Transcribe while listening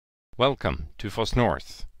Welcome to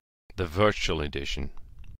foss-north, the virtual edition.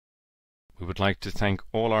 We would like to thank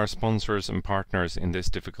all our sponsors and partners in this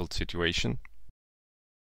difficult situation.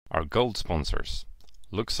 Our gold sponsors,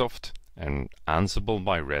 Luxoft and Ansible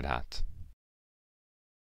by Red Hat.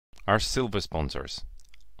 Our silver sponsors,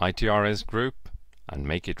 ITRS Group and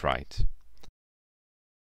Make It Right.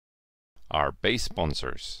 Our base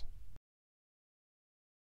sponsors,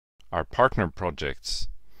 our partner projects,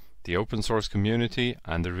 the open source community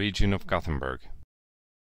and the region of Gothenburg.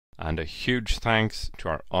 And a huge thanks to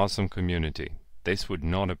our awesome community. This would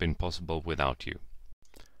not have been possible without you.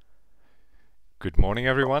 Good morning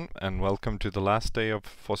everyone and welcome to the last day of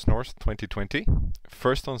foss-north 2020.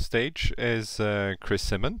 First on stage is Chris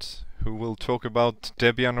Simmonds, who will talk about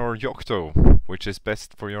Debian or Yocto, which is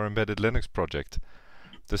best for your embedded Linux project.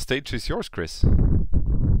 The stage is yours, Chris.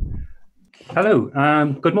 Hello,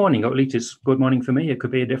 good morning, or at least it's good morning for me. It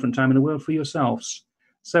could be a different time in the world for yourselves.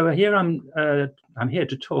 So here I'm here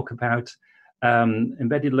to talk about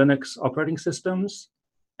embedded Linux operating systems,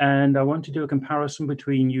 and I want to do a comparison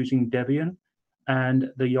between using Debian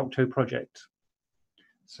and the Yocto project.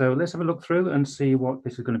 So let's have a look through and see what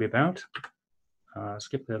this is going to be about.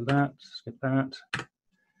 Skip that, skip that.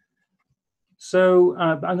 So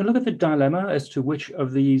I'm going to look at the dilemma as to which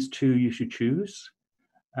of these two you should choose.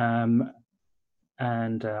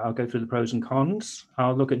 And I'll go through the pros and cons.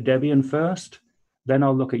 I'll look at Debian first, then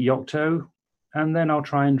I'll look at Yocto, and then I'll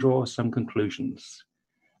try and draw some conclusions.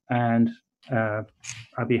 And I'll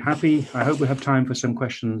be happy. I hope we have time for some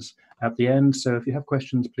questions at the end. So if you have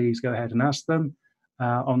questions, please go ahead and ask them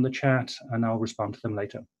on the chat, and I'll respond to them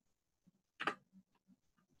later.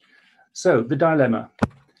 So the dilemma.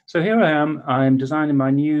 So here I am. I'm designing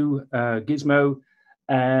my new gizmo,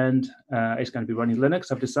 and it's going to be running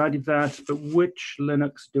Linux. I've decided that, but which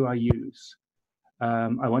Linux do I use?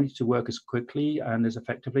 I want it to work as quickly and as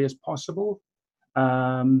effectively as possible,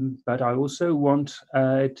 but I also want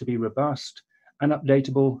it to be robust and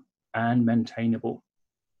updatable and maintainable.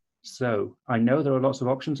 So I know there are lots of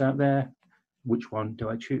options out there. Which one do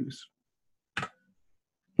I choose?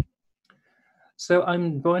 So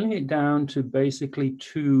I'm boiling it down to basically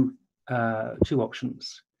two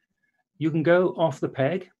options. You can go off the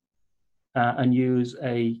peg and use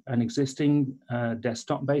an existing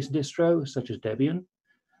desktop-based distro, such as Debian,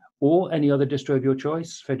 or any other distro of your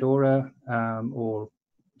choice, Fedora or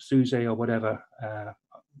SUSE or whatever.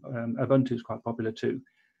 Ubuntu is quite popular too.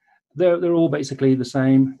 They're all basically the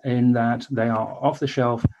same in that they are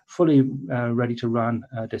off-the-shelf, fully ready to run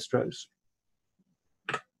distros.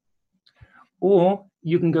 Or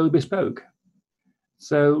you can go bespoke.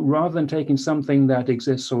 So rather than taking something that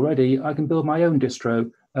exists already, I can build my own distro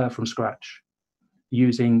from scratch.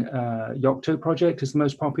 Using Yocto Project is the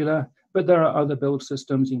most popular, but there are other build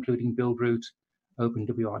systems, including Buildroot,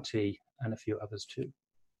 OpenWRT, and a few others too.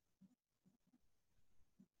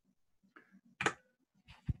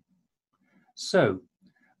 So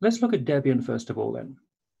let's look at Debian first of all then.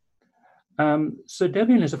 So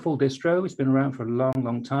Debian is a full distro. It's been around for a long,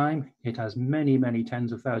 long time. It has many, many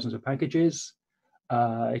tens of thousands of packages.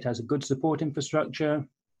 It has a good support infrastructure,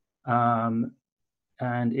 and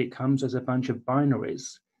it comes as a bunch of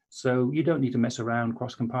binaries. So you don't need to mess around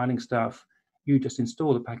cross-compiling stuff. You just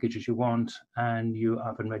install the packages you want, and you're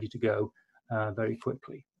up and ready to go very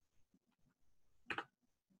quickly.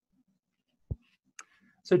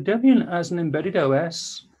 So Debian as an embedded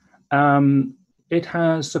OS, it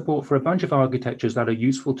has support for a bunch of architectures that are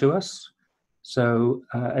useful to us. So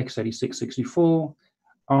x86-64,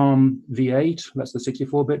 ARM v8, that's the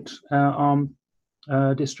 64-bit ARM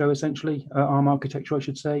distro, essentially, ARM architecture, I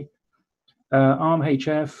should say. ARM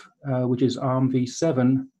HF, which is ARM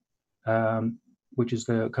v7, which is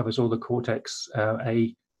covers all the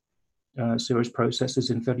Cortex-A series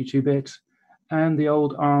processors in 32-bit, and the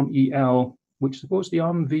old ARM EL, which supports the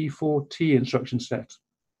ARM v4T instruction set.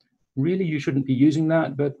 Really, you shouldn't be using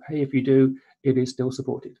that, but hey, if you do, it is still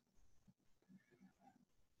supported.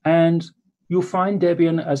 And you'll find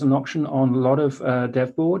Debian as an option on a lot of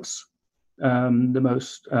dev boards. The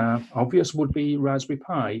most obvious would be Raspberry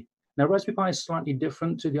Pi. Now, Raspberry Pi is slightly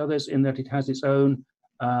different to the others in that it has its own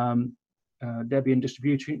Debian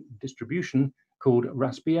distribution called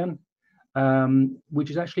Raspbian, which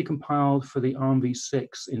is actually compiled for the ARM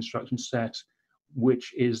v6 instruction set,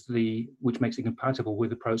 which makes it compatible with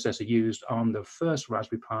the processor used on the first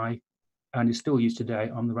Raspberry Pi and is still used today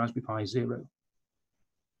on the Raspberry Pi Zero.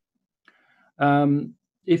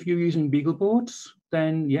 If you're using Beagle boards,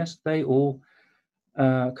 then yes, they all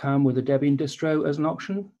come with a Debian distro as an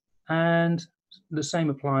option, and the same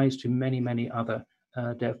applies to many, many other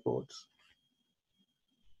dev boards.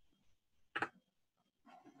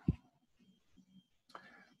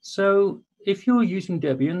 So if you're using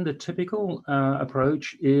Debian, the typical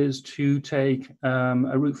approach is to take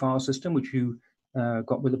a root file system, which you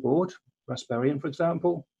got with a board, Raspberry, for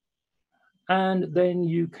example, and then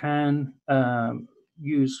you can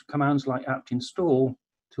use commands like apt install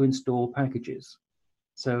to install packages.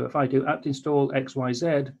 So if I do apt install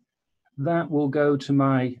XYZ, that will go to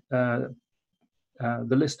my the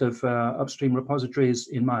list of upstream repositories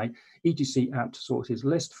in my etc apt sources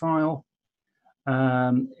list file.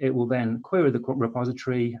 It will then query the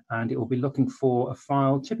repository, and it will be looking for a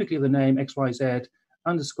file, typically the name XYZ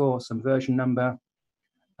underscore some version number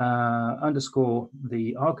underscore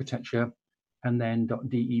the architecture, and then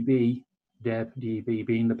 .deb, deb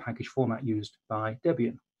being the package format used by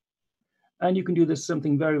Debian. And you can do this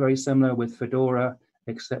something very, very similar with Fedora,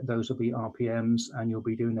 except those will be RPMs, and you'll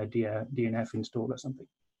be doing a DNF install or something.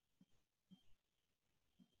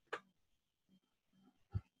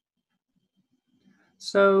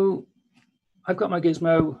 So I've got my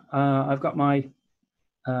gizmo, I've got my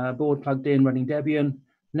board plugged in running Debian.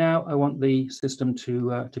 Now I want the system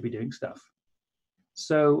to be doing stuff.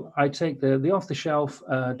 So I take the off-the-shelf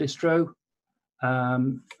distro,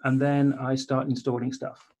 and then I start installing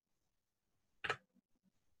stuff.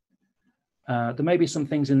 There may be some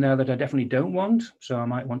things in there that I definitely don't want, so I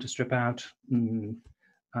might want to strip out.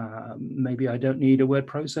 Maybe I don't need a word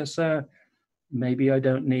processor. Maybe I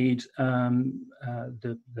don't need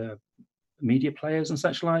the media players and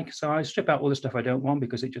such like. So I strip out all the stuff I don't want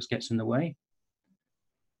because it just gets in the way.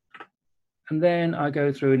 And then I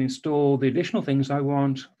go through and install the additional things I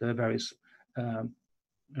want, the various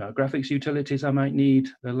graphics utilities I might need,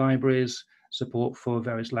 the libraries, support for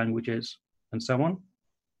various languages, and so on.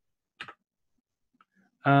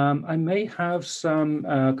 I may have some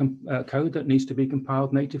code that needs to be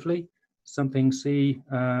compiled natively, something C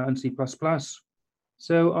and C++.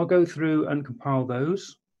 So I'll go through and compile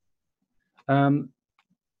those.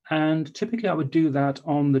 And typically I would do that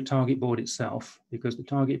on the target board itself, because the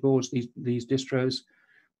target boards, these distros,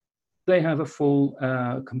 they have a full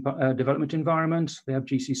development environment. They have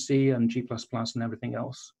GCC and G++ and everything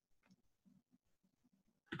else.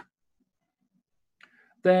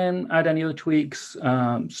 Then add any other tweaks,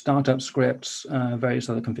 startup scripts, various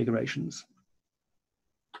other configurations.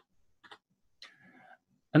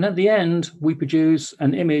 And at the end, we produce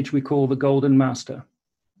an image we call the golden master.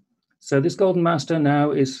 So this golden master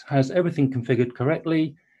now has everything configured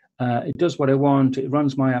correctly. It does what I want, it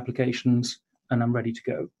runs my applications, and I'm ready to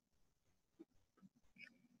go.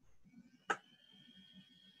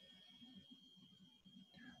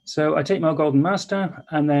 So I take my golden master,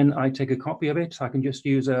 and then I take a copy of it. I can just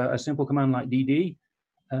use a simple command like dd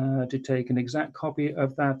to take an exact copy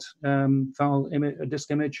of that file image,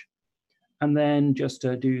 disk image, and then just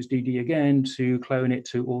use dd again to clone it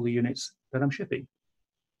to all the units that I'm shipping.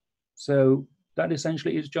 So that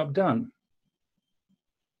essentially is job done.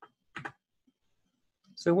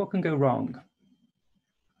 So what can go wrong?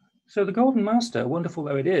 So the golden master, wonderful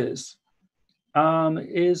though it is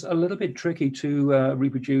a little bit tricky to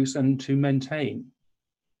reproduce and to maintain.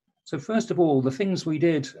 So first of all, the things we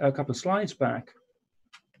did a couple of slides back,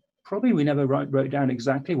 probably we never wrote down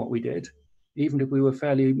exactly what we did. Even if we were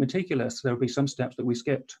fairly meticulous, there would be some steps that we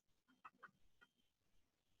skipped.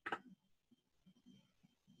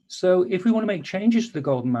 So if we want to make changes to the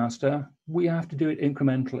golden master, we have to do it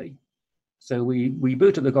incrementally. So we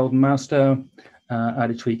boot at the golden master,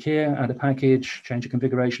 add a tweak here, add a package, change a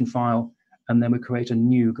configuration file, and then we create a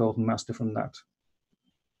new golden master from that.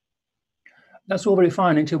 That's all very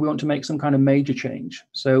fine until we want to make some kind of major change.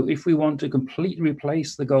 So if we want to completely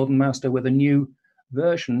replace the golden master with a new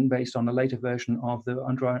version based on a later version of the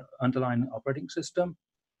underlying operating system,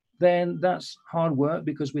 then that's hard work,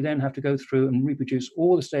 because we then have to go through and reproduce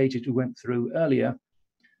all the stages we went through earlier,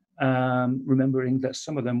 remembering that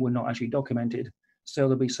some of them were not actually documented. So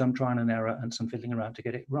there'll be some trial and error and some fiddling around to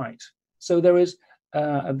get it right. So there is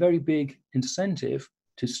a very big incentive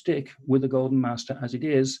to stick with the golden master as it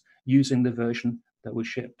is, using the version that was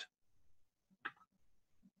shipped.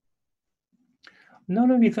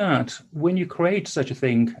 Not only that, when you create such a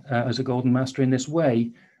thing as a golden master in this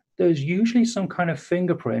way, there's usually some kind of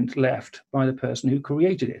fingerprint left by the person who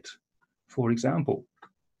created it. For example,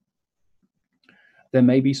 there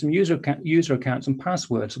may be some user accounts and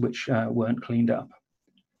passwords which weren't cleaned up.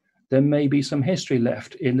 There may be some history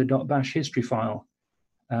left in the .bash history file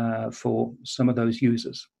for some of those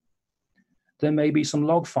users. There may be some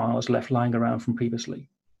log files left lying around from previously.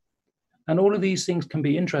 And all of these things can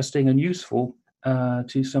be interesting and useful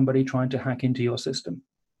to somebody trying to hack into your system.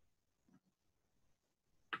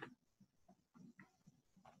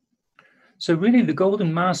 So really, the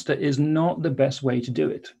golden master is not the best way to do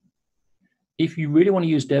it. If you really want to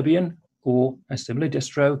use Debian or a similar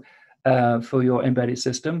distro for your embedded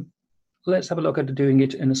system, let's have a look at doing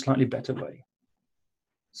it in a slightly better way.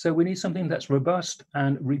 So we need something that's robust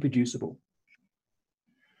and reproducible.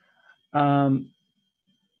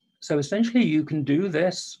 So essentially, you can do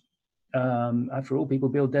this. After all, people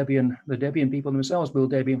build Debian. The Debian people themselves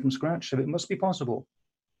build Debian from scratch, so it must be possible.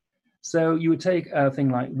 So you would take a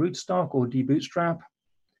thing like rootstock or dbootstrap,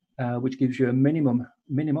 which gives you a minimal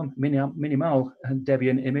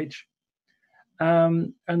Debian image.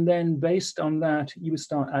 And then based on that, you would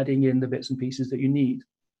start adding in the bits and pieces that you need.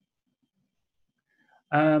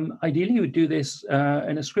 Ideally, you would do this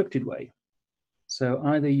in a scripted way. So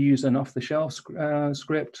either use an off-the-shelf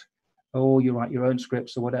script, or you write your own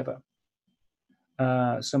scripts or whatever.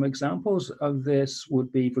 Some examples of this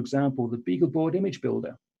would be, for example, the BeagleBoard image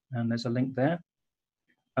builder. And there's a link there.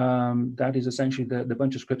 That is essentially the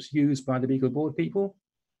bunch of scripts used by the BeagleBoard people.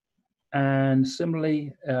 And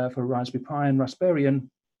similarly, for Raspberry Pi and Raspberry,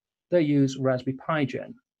 they use Raspberry Pi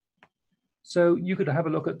Gen. So you could have a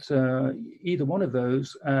look at either one of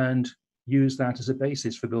those and use that as a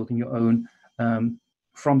basis for building your own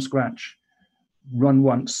from scratch, run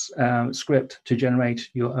once script to generate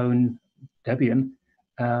your own Debian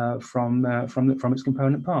from its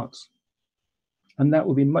component parts. And that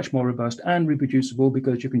will be much more robust and reproducible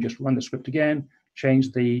because you can just run the script again,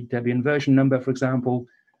 change the Debian version number, for example,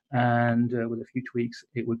 and with a few tweaks,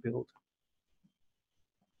 it would build.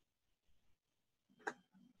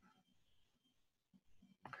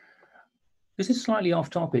 This is slightly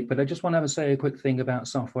off topic, but I just want to say a quick thing about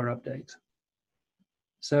software update.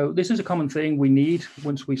 So this is a common thing we need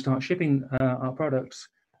once we start shipping our products.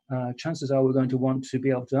 Chances are we're going to want to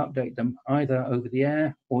be able to update them either over the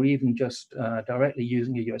air or even just directly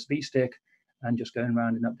using a USB stick and just going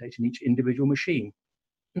around and updating each individual machine.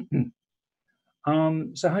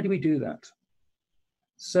 So how do we do that?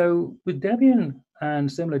 So with Debian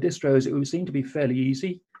and similar distros, it would seem to be fairly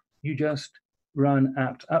easy. You just run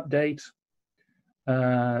apt update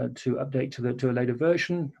to update to a later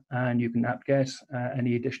version, and you can apt-get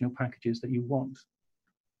any additional packages that you want.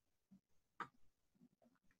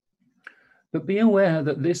 But be aware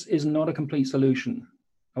that this is not a complete solution,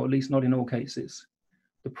 or at least not in all cases.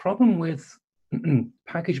 The problem with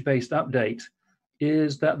package-based update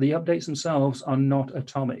is that the updates themselves are not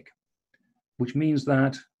atomic, which means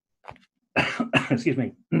that, excuse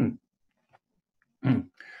me,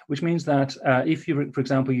 which means that if you, for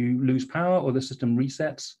example, you lose power or the system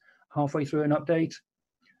resets halfway through an update,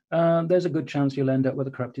 there's a good chance you'll end up with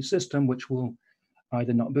a corrupted system, which will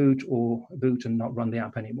either not boot or boot and not run the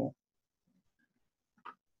app anymore.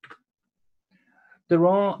 There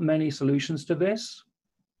are many solutions to this.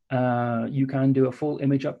 You can do a full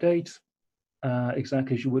image update,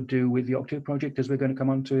 exactly as you would do with the Yocto project, as we're going to come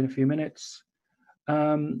on to in a few minutes.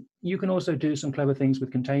 You can also do some clever things with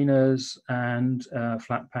containers and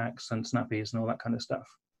Flatpaks and snappies and all that kind of stuff.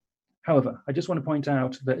 However, I just want to point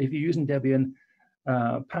out that if you're using Debian,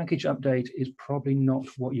 package update is probably not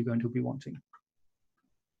what you're going to be wanting.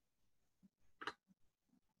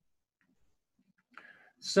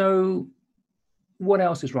 So what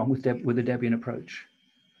else is wrong with the Debian approach?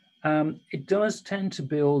 It does tend to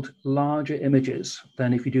build larger images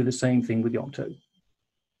than if you do the same thing with Yocto.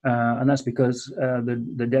 And that's because the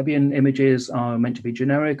Debian images are meant to be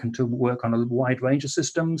generic and to work on a wide range of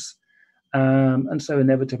systems. And so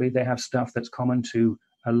inevitably they have stuff that's common to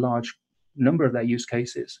a large number of their use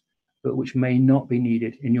cases, but which may not be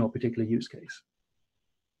needed in your particular use case.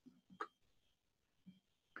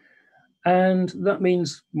 And that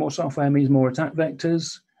means more software means more attack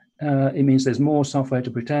vectors. It means there's more software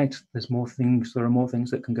to protect. There are more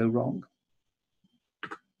things that can go wrong.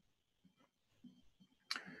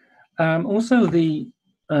 Also, the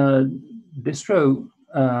distro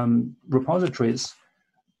repositories,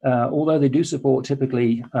 although they do support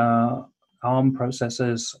typically ARM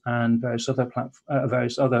processors and various other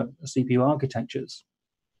CPU architectures,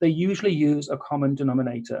 they usually use a common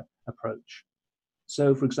denominator approach.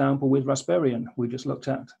 So, for example, with Raspberry, we just looked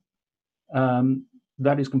at,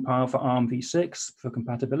 that is compiled for ARM v6 for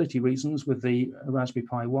compatibility reasons with the Raspberry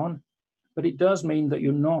Pi 1. But it does mean that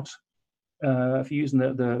you're not, if you're using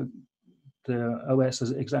the OS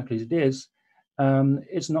as exactly as it is,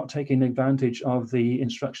 it's not taking advantage of the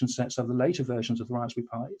instruction sets of the later versions of the Raspberry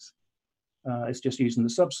Pis. It's just using the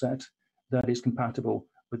subset that is compatible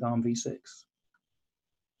with ARM v6.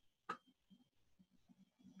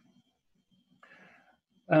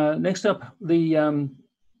 Next up,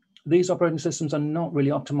 these operating systems are not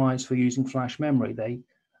really optimized for using flash memory. They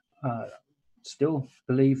still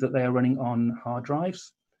believe that they are running on hard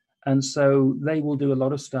drives, And so they will do a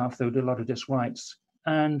lot of stuff. They'll do a lot of disk writes,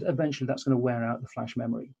 and eventually that's going to wear out the flash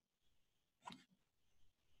memory.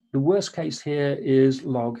 The worst case here is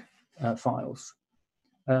log files.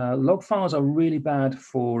 Log files are really bad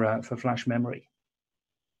for flash memory.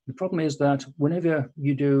 The problem is that whenever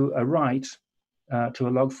you do a write to a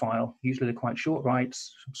log file, usually they're quite short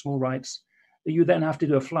writes, small writes, you then have to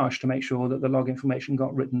do a flush to make sure that the log information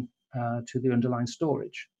got written to the underlying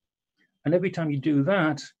storage. And every time you do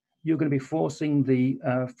that, you're going to be forcing the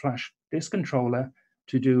flash disk controller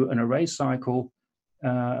to do an erase cycle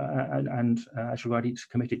and actually ready to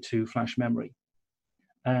commit it to flash memory.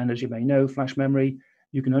 And as you may know, flash memory,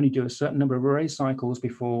 you can only do a certain number of erase cycles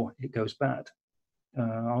before it goes bad.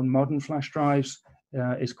 On modern flash drives,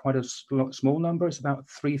 it's quite a small number. It's about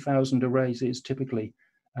 3,000 erases typically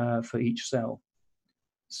for each cell.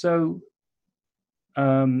 So,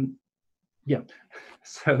 yeah.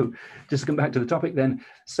 So just to come back to the topic then.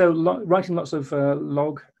 So writing lots of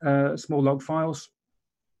small log files,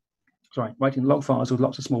 writing log files with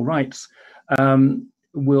lots of small writes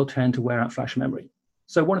will tend to wear out flash memory.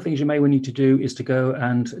 So one of the things you may need to do is to go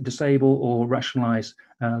and disable or rationalize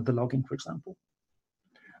the logging, for example.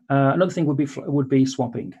 Another thing would be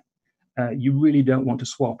swapping. You really don't want to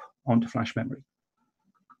swap onto flash memory.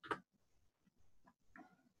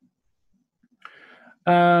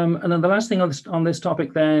 And then the last thing on this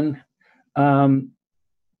topic then,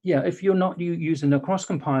 if you're not using a cross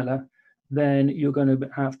compiler, then you're going to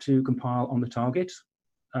have to compile on the target,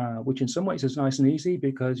 which in some ways is nice and easy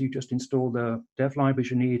because you just install the dev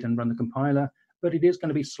libraries you need and run the compiler, but it is going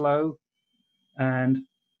to be slow and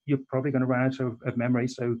you're probably going to run out of memory,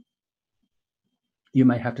 so you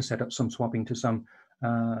may have to set up some swapping to some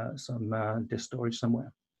disk storage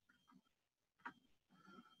somewhere.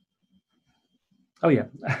 Oh yeah,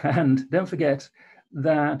 and don't forget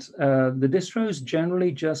that the distros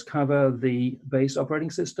generally just cover the base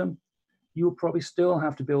operating system. You'll probably still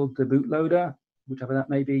have to build the bootloader, whichever that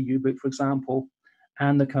may be, U-boot for example,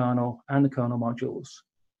 and the kernel modules.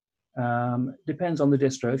 Depends on the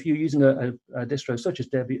distro. If you're using a distro such as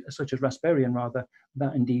Debian, such as Raspberry, rather,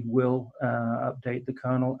 that indeed will update the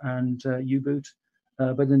kernel and U-boot.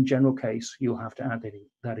 But in general case, you'll have to add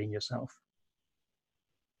that in yourself.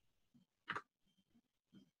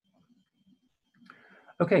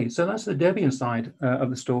 Okay, so that's the Debian side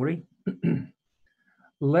of the story.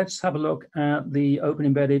 Let's have a look at the Open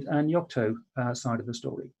Embedded and Yocto side of the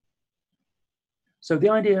story. So the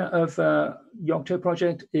idea of Yocto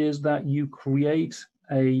Project is that you create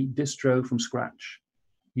a distro from scratch.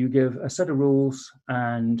 You give a set of rules,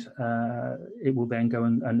 and it will then go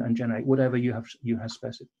and generate whatever you have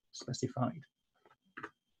specified.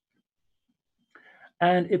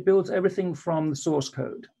 And it builds everything from the source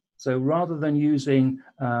code. So rather than using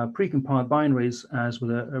precompiled binaries as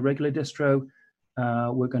with a regular distro,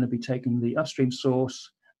 we're going to be taking the upstream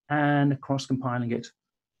source and cross-compiling it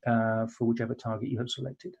for whichever target you have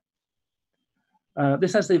selected.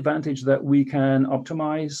 This has the advantage that we can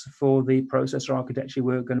optimize for the processor architecture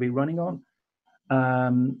we're going to be running on.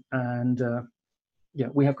 Yeah,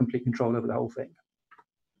 we have complete control over the whole thing.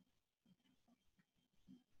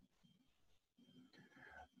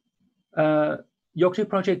 Yocto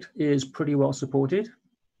Project is pretty well supported.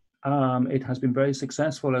 It has been very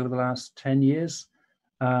successful over the last 10 years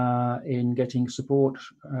in getting support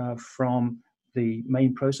from the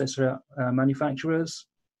main processor manufacturers.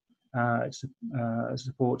 It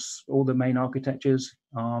supports all the main architectures,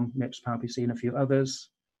 ARM, MIPS, PowerPC, and a few others.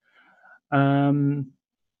 And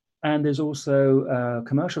there's also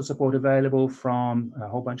commercial support available from a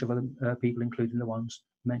whole bunch of other people, including the ones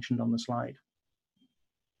mentioned on the slide.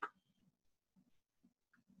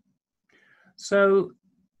 So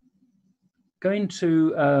going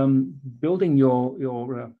to building your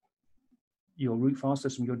root file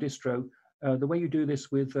system, your distro, the way you do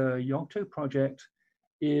this with Yocto Project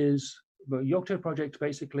is, well, Yocto Project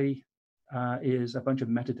basically is a bunch of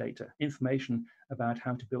metadata, information about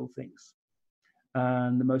how to build things.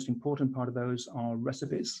 And the most important part of those are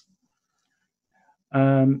recipes.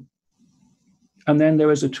 And then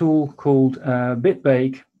there is a tool called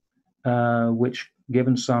BitBake, which,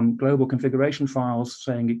 given some global configuration files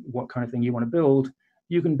saying what kind of thing you want to build,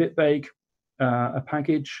 you can BitBake a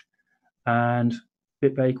package, and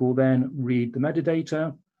BitBake will then read the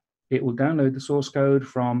metadata. It will download the source code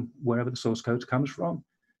from wherever the source code comes from.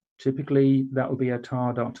 Typically, that will be a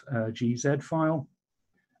tar.gz file.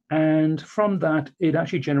 And from that, it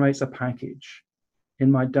actually generates a package. In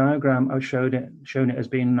my diagram, I've shown it as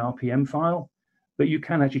being an RPM file, but you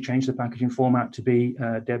can actually change the packaging format to be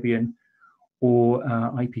Debian or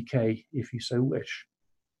IPK if you so wish.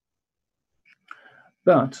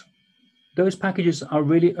 But Those packages are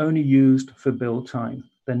really only used for build time.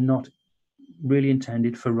 They're not really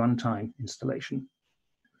intended for runtime installation.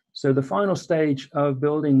 So the final stage of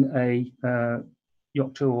building a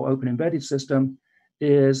Yocto or Open Embedded system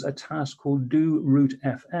is a task called do root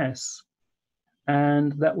fs,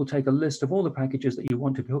 and that will take a list of all the packages that you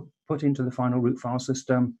want to put into the final root file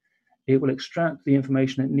system. It will extract the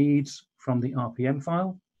information it needs from the RPM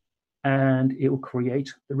file, and it will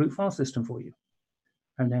create the root file system for you.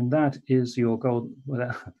 And then that is your golden, well,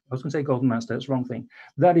 I was going to say golden master, that's the wrong thing.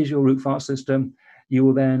 That is your root file system. You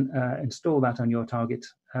will then install that on your target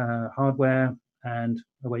hardware, and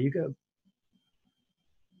away you go.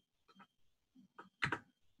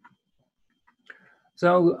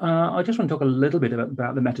 So I just want to talk a little bit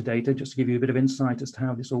about the metadata, just to give you a bit of insight as to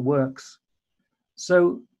how this all works.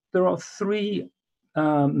 So there are three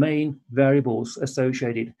main variables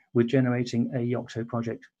associated with generating a Yocto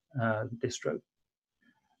project distro.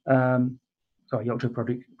 Sorry, Yocto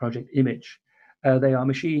project image. They are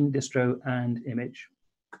machine, distro, and image.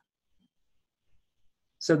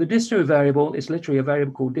 So the distro variable is literally a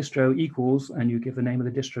variable called distro equals, and you give the name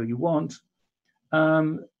of the distro you want.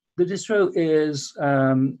 The distro is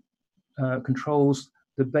controls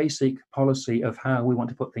the basic policy of how we want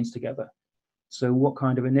to put things together. So what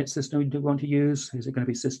kind of init system do we want to use? Is it going to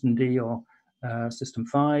be system D or system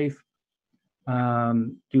 5?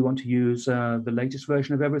 Do you want to use the latest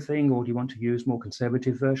version of everything, or do you want to use more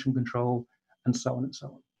conservative version control, and so on and so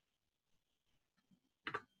on?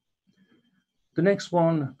 The next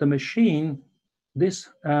one, the machine, this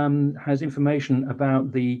has information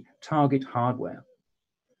about the target hardware.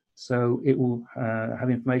 So it will have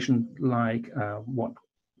information like what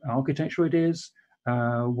architecture it is,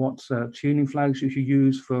 what tuning flags you should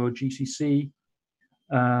use for GCC,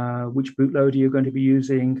 which bootloader you're going to be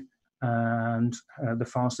using, and the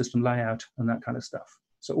file system layout and that kind of stuff.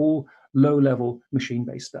 So all low-level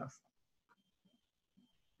machine-based stuff.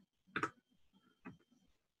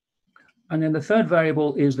 And then the third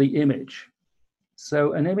variable is the image.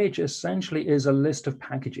 So an image essentially is a list of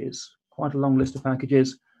packages, quite a long list of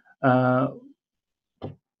packages of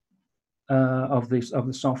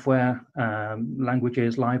the software,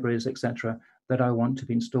 languages, libraries, etc., that I want to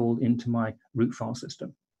be installed into my root file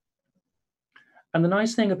system. And the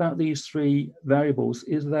nice thing about these three variables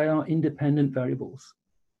is they are independent variables.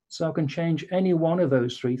 So I can change any one of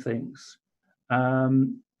those three things,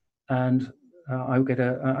 and I'll get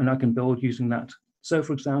and I can build using that. So,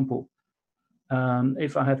 for example,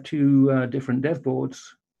 if I have two different dev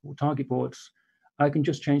boards or target boards, I can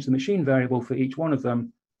just change the machine variable for each one of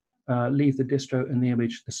them, leave the distro and the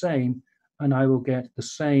image the same, and I will get the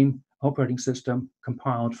same operating system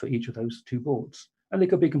compiled for each of those two boards. And they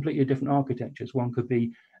could be completely different architectures. One could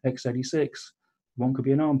be x86, one could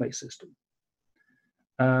be an ARM-based system.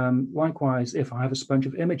 Likewise, if I have a bunch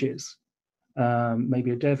of images,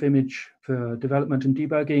 maybe a dev image for development and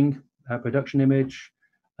debugging, a production image,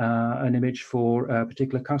 an image for a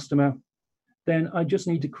particular customer, then I just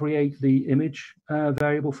need to create the image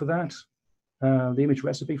variable for that, the image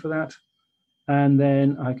recipe for that, and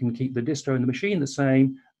then I can keep the distro and the machine the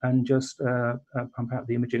same and just pump out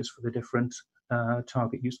the images for the different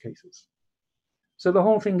target use cases. So the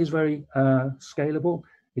whole thing is very scalable.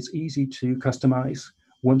 It's easy to customize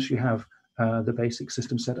once you have the basic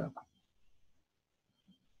system set up.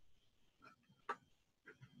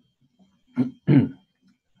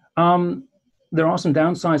 There are some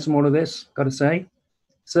downsides from all of this, got to say.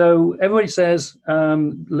 So everybody says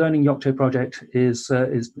learning Yocto Project is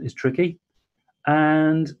tricky,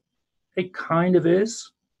 and it kind of is.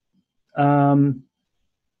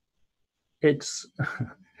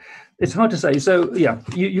 It's hard to say. So yeah,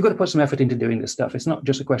 you've got to put some effort into doing this stuff. It's not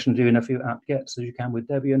just a question of doing a few apt-gets as you can with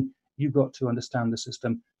Debian. You've got to understand the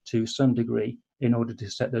system to some degree in order to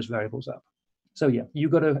set those variables up. So yeah,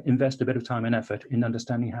 you've got to invest a bit of time and effort in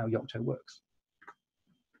understanding how Yocto works.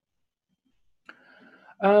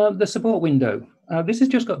 The support window. This has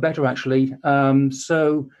just got better, actually.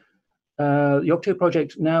 So Yocto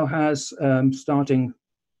Project now has, starting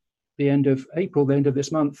the end of April, the end of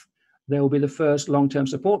this month, there will be the first long-term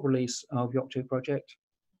support release of Yocto Project.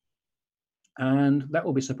 And that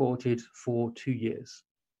will be supported for 2 years.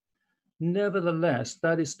 Nevertheless,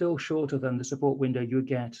 that is still shorter than the support window you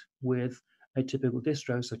get with a typical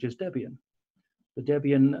distro such as Debian. The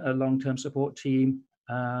Debian long-term support team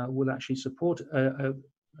will actually support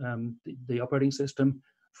the operating system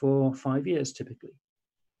for 5 years typically.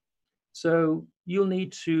 So you'll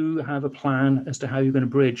need to have a plan as to how you're going to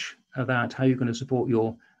bridge that, how you're going to support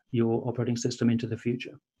your operating system into the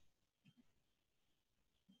future.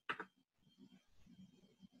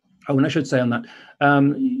 Oh, and I should say on that,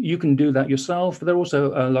 you can do that yourself. But there are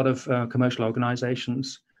also a lot of commercial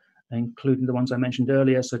organizations, including the ones I mentioned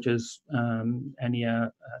earlier, such as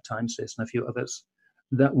ENIA, TimeSys, and a few others,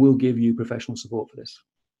 that will give you professional support for this,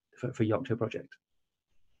 for Yocto Project.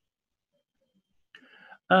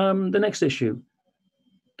 The next issue.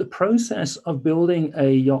 The process of building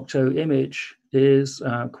a Yocto image is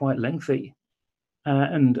quite lengthy.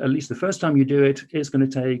 And at least the first time you do it, it's going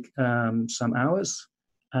to take some hours,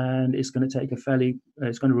 and it's going to take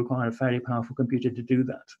it's going to require a fairly powerful computer to do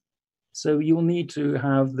that. So you'll need to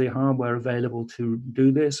have the hardware available to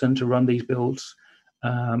do this and to run these builds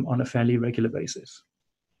on a fairly regular basis.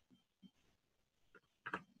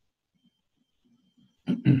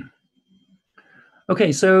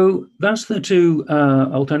 Okay, so that's the two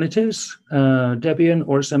alternatives, Debian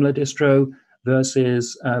or a similar distro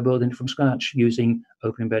versus building from scratch using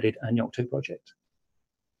Open Embedded and Yocto Project.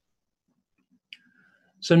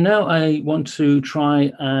 So now I want to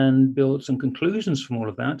try and build some conclusions from all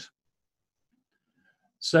of that.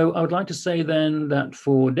 So I would like to say then that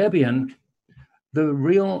for Debian, the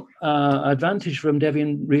real advantage from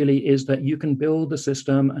Debian really is that you can build the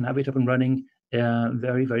system and have it up and running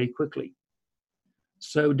very, very quickly.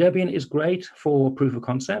 So Debian is great for proof of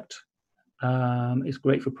concept. It's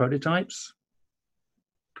great for prototypes.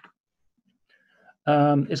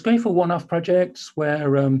 It's great for one-off projects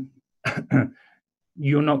where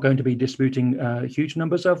you're not going to be distributing huge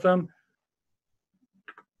numbers of them.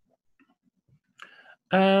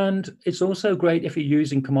 And it's also great if you're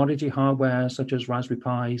using commodity hardware such as Raspberry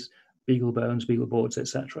Pis, BeagleBones, BeagleBoards,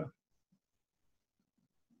 etc.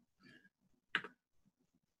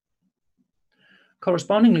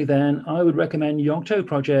 Correspondingly then, I would recommend Yocto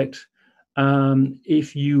Project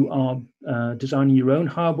if you are designing your own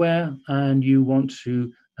hardware and you want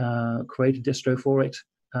to create a distro for it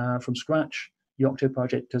from scratch. Yocto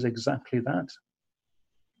Project does exactly that.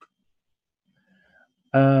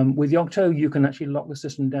 With Yocto, you can actually lock the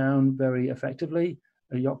system down very effectively.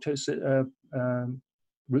 Yocto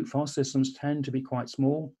root foss systems tend to be quite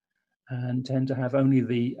small and tend to have only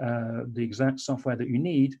the exact software that you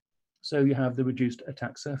need. So you have the reduced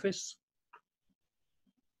attack surface.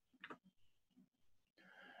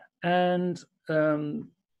 And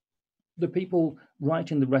the people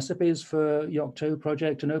writing the recipes for Yocto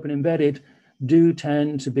Project and Open Embedded do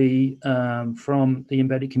tend to be from the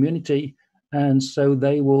embedded community, and so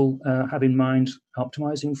they will have in mind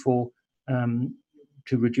optimizing for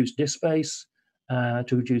to reduce disk space, to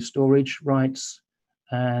reduce storage rights,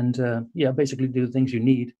 and yeah, basically do the things you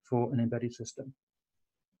need for an embedded system.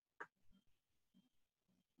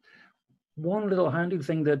 One little handy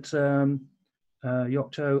thing that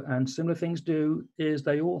Yocto and similar things do is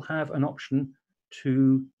they all have an option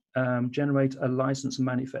to generate a license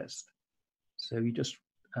manifest. So you just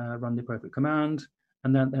run the appropriate command,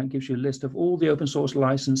 and then that gives you a list of all the open source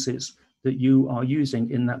licenses that you are using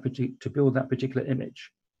in that to build that particular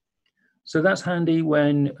image. So that's handy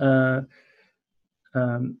when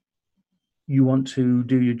you want to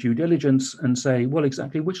do your due diligence and say, well,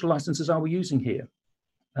 exactly which licenses are we using here?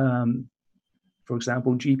 For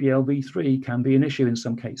example, GPL v3 can be an issue in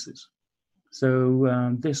some cases.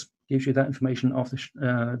 So this gives you that information off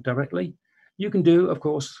the directly. You can do, of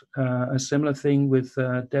course, a similar thing with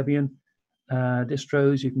Debian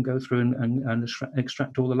distros. You can go through and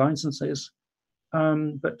extract all the licenses.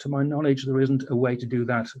 But to my knowledge, there isn't a way to do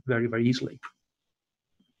that very, very easily.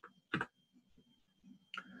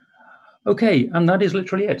 Okay, and that is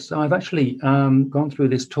literally it. So I've actually gone through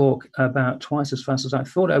this talk about twice as fast as I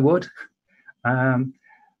thought I would.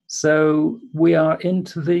 So we are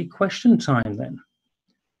into the question time then.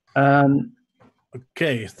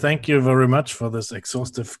 Okay, thank you very much for this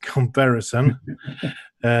exhaustive comparison.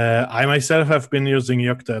 I myself have been using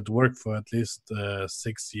Yocto at work for at least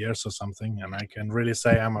 6 years or something, and I can really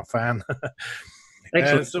say I'm a fan.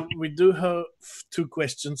 So we do have two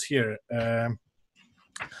questions here.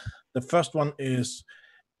 The first one is,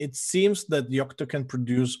 it seems that Yocto can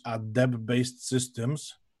produce a Deb-based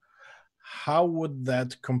systems. How would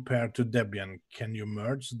that compare to Debian? Can you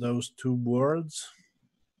merge those two worlds?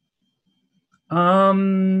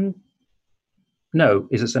 No,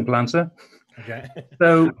 is a simple answer. Okay.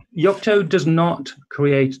 So Yocto does not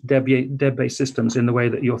create Deb-based systems in the way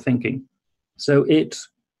that you're thinking. So it,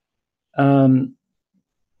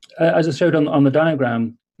 as I showed on the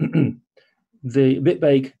diagram, the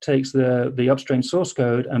bitbake takes the upstream source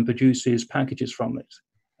code and produces packages from it,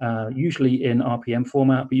 usually in RPM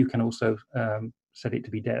format, but you can also set it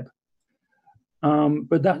to be Deb.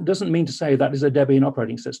 But that doesn't mean to say that is a Debian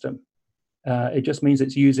operating system. It just means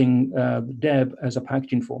it's using Deb as a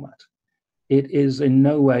packaging format. it is in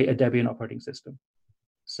no way a Debian operating system.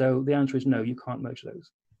 So the answer is no, you can't merge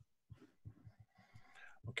those.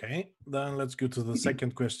 Okay, then let's go to the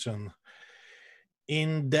second question.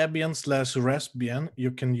 In Debian/Raspbian,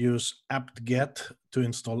 you can use apt-get to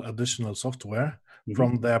install additional software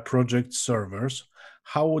from their project servers.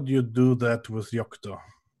 How would you do that with Yocto?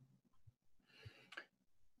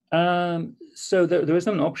 So there is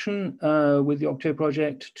an option with the Yocto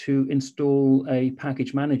project to install a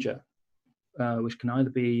package manager, which can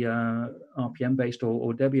either be RPM-based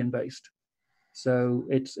or Debian-based. So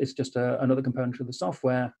it's just another component of the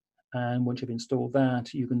software. And once you've installed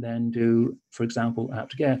that, you can then do, for example,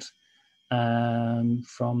 apt-get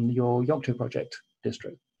from your Yocto project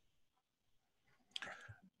distro.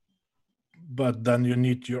 But then you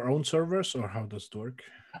need your own servers, or how does it work?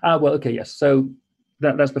 Well, okay, yes. So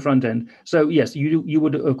that's the front end. So yes, you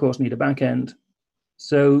would of course need a back end.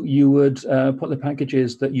 So you would put the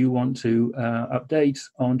packages that you want to update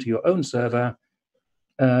onto your own server.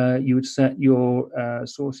 You would set your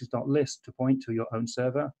sources.list to point to your own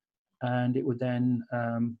server, and it would then,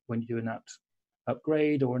 when you do an apt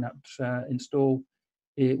upgrade or an apt install,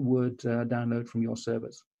 it would download from your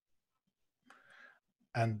servers.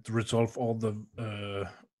 And resolve all the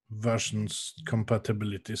versions,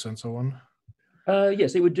 compatibilities, and so on?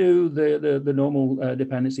 Yes, it would do the normal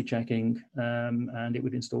dependency checking, and it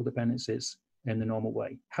would install dependencies in the normal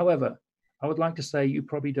way. However, I would like to say you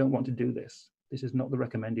probably don't want to do this. This is not the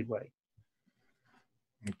recommended way.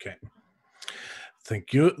 Okay.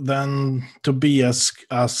 Thank you. Then Tobias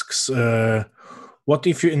asks, what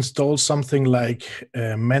if you install something like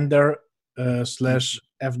Mender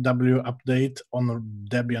 /FW update on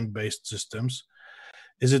Debian-based systems?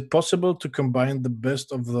 Is it possible to combine the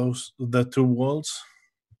best of the two worlds?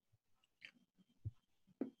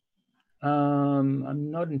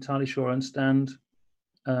 I'm not entirely sure I understand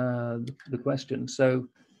the question. So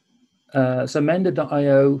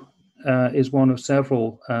Mender.io is one of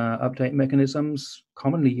several update mechanisms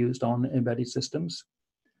commonly used on embedded systems.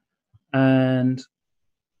 And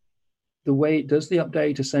the way it does the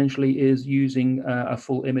update essentially is using a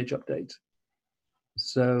full image update.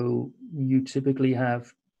 So you typically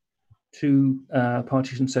have two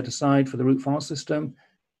partitions set aside for the root file system,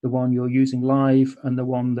 the one you're using live and the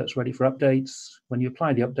one that's ready for updates. When you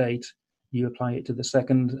apply the update, you apply it to the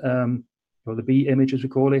second, or the B image as we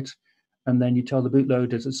call it, and then you tell the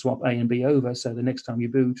bootloader to swap A and B over, so the next time you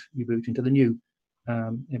boot into the new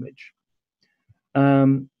image.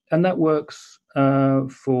 And that works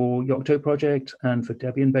for Yocto Project and for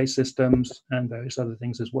Debian-based systems and various other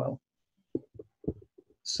things as well.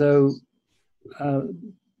 So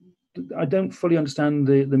I don't fully understand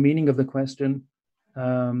the meaning of the question,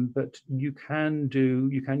 but you can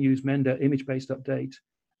use Mender image-based update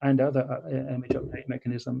and other image update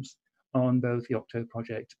mechanisms on both Yocto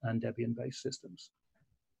Project and Debian-based systems.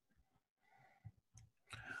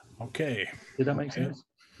 Okay. Did that make sense?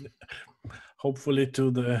 Hopefully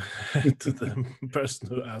to the to the person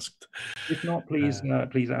who asked. If not, please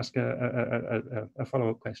please ask a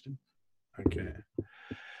follow-up question. Okay.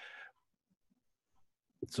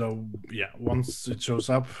 So yeah, once it shows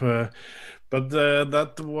up, but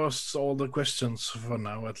that was all the questions for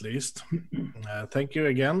now, at least. Thank you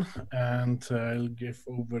again, and I'll give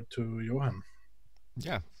over to Johan.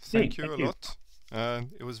 Yeah, thank you a lot.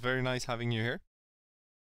 It was very nice having you here.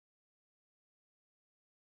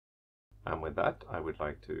 And with that, I would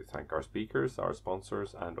like to thank our speakers, our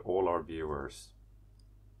sponsors, and all our viewers.